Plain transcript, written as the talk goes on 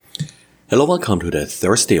Hello, welcome to the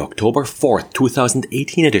Thursday, October 4th,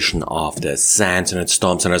 2018 edition of the SANS Internet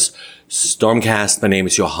Storm Center's StormCast. My name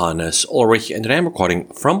is Johannes Ulrich and today I'm recording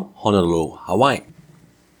from Honolulu, Hawaii.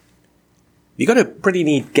 We got a pretty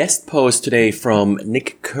neat guest post today from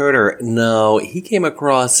Nick Curter. Now, he came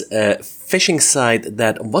across a phishing site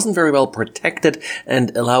that wasn't very well protected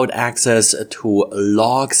and allowed access to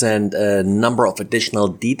logs and a number of additional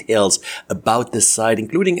details about the site,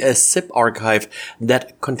 including a zip archive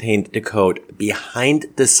that contained the code behind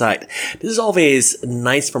the site. This is always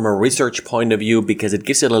nice from a research point of view because it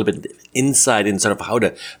gives you a little bit of insight in sort of how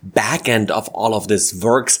the back end of all of this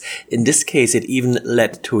works. In this case, it even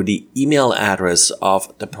led to the email address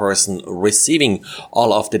of the person receiving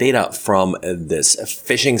all of the data from this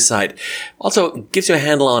phishing site. Also gives you a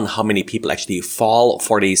handle on how many people actually fall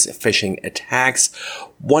for these phishing attacks.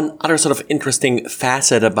 One other sort of interesting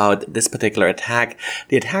facet about this particular attack,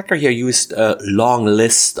 the attacker here used a long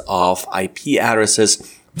list of IP addresses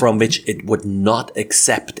from which it would not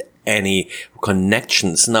accept any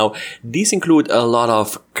connections. Now, these include a lot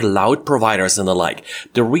of cloud providers and the like.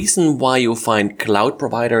 The reason why you find cloud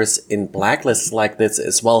providers in blacklists like this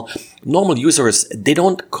is, well, normal users, they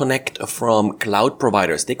don't connect from cloud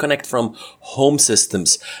providers. They connect from home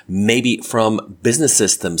systems, maybe from business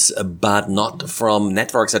systems, but not from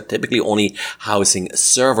networks that typically only housing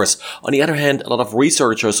servers. On the other hand, a lot of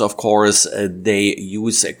researchers, of course, they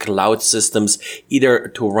use cloud systems either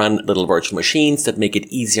to run little virtual machines that make it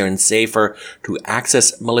easier and safer to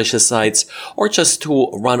access malicious sites, or just to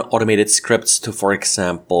run automated scripts to, for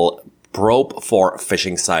example, probe for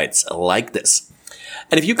phishing sites like this.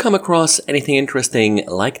 And if you come across anything interesting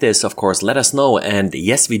like this, of course, let us know. And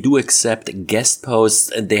yes, we do accept guest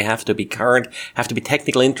posts. They have to be current, have to be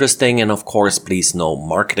technically interesting, and of course, please no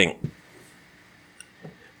marketing.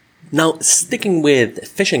 Now, sticking with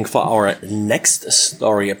phishing for our next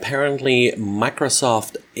story, apparently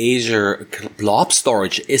Microsoft Azure blob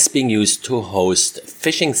storage is being used to host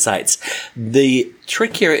phishing sites. The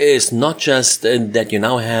trick here is not just that you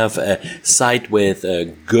now have a site with a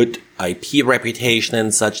good IP reputation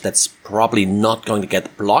and such that's probably not going to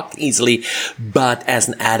get blocked easily, but as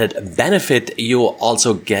an added benefit, you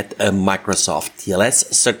also get a Microsoft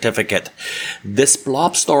TLS certificate. This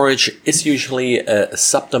blob storage is usually a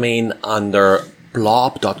subdomain under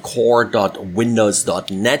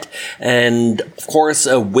blob.core.windows.net, and of course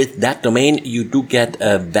with that domain you do get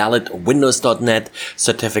a valid Windows.net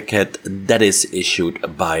certificate that is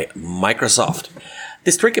issued by Microsoft.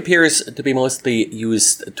 This trick appears to be mostly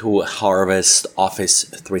used to harvest Office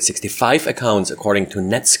 365 accounts, according to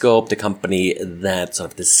Netscope, the company that sort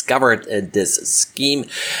of discovered this scheme.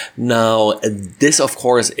 Now, this, of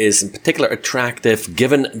course, is in particular attractive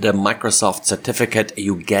given the Microsoft certificate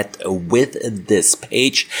you get with this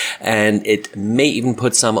page, and it may even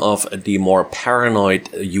put some of the more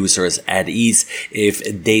paranoid users at ease if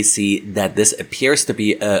they see that this appears to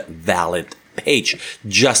be a valid page,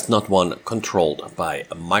 just not one controlled by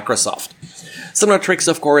Microsoft. Similar tricks,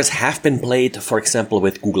 of course, have been played, for example,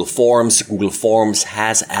 with Google Forms. Google Forms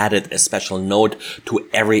has added a special note to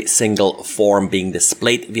every single form being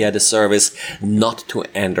displayed via the service not to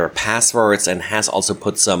enter passwords, and has also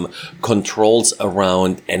put some controls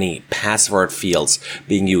around any password fields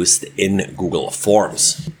being used in Google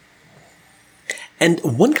Forms. And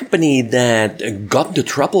one company that got into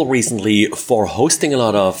trouble recently for hosting a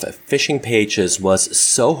lot of phishing pages was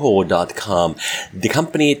Soho.com. The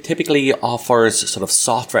company typically offers sort of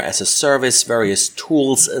software as a service, various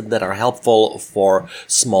tools that are helpful for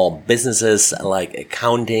small businesses like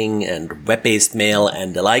accounting and web-based mail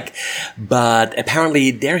and the like. But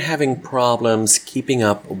apparently they're having problems keeping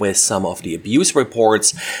up with some of the abuse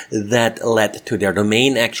reports that led to their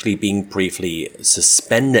domain actually being briefly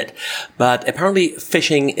suspended. But apparently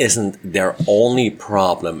phishing isn't their only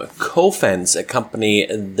problem. Cofense, a company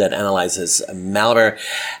that analyzes malware,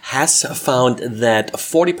 has found that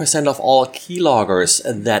 40% of all keyloggers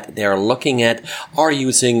that they're looking at are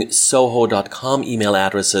using Soho.com email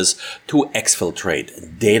addresses to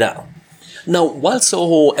exfiltrate data. Now, while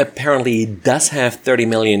Soho apparently does have 30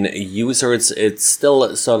 million users, it's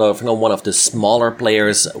still sort of, one of the smaller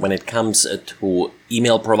players when it comes to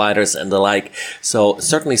email providers and the like. So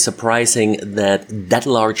certainly surprising that that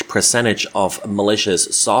large percentage of malicious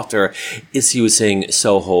software is using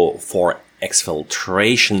Soho for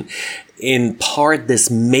exfiltration. In part, this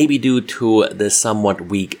may be due to the somewhat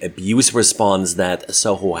weak abuse response that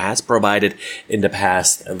Soho has provided in the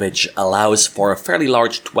past, which allows for a fairly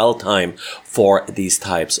large dwell time for these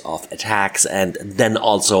types of attacks, and then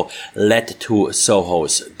also led to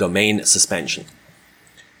Soho's domain suspension.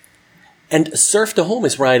 And Surf the Home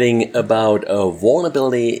is writing about a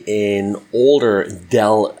vulnerability in older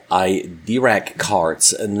Dell iDRAC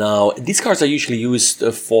cards. Now, these cards are usually used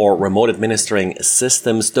for remote administering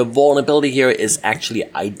systems. The vulnerability here is actually,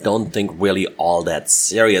 I don't think, really all that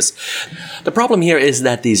serious. The problem here is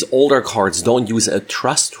that these older cards don't use a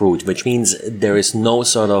trust root, which means there is no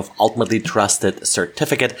sort of ultimately trusted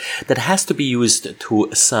certificate that has to be used to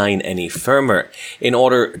sign any firmware. In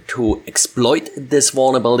order to exploit this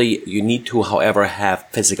vulnerability, you need to, however, have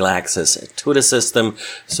physical access to the system.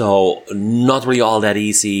 So not really all that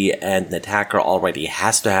easy, and an attacker already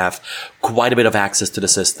has to have quite a bit of access to the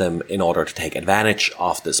system in order to take advantage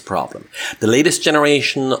of this problem. The latest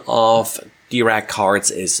generation of DRAC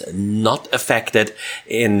cards is not affected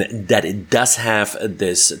in that it does have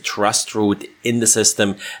this trust root in the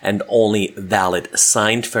system, and only valid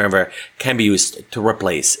signed firmware can be used to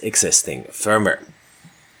replace existing firmware.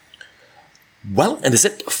 Well, and that's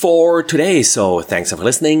it for today. So thanks for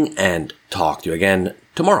listening, and talk to you again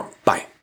tomorrow. Bye.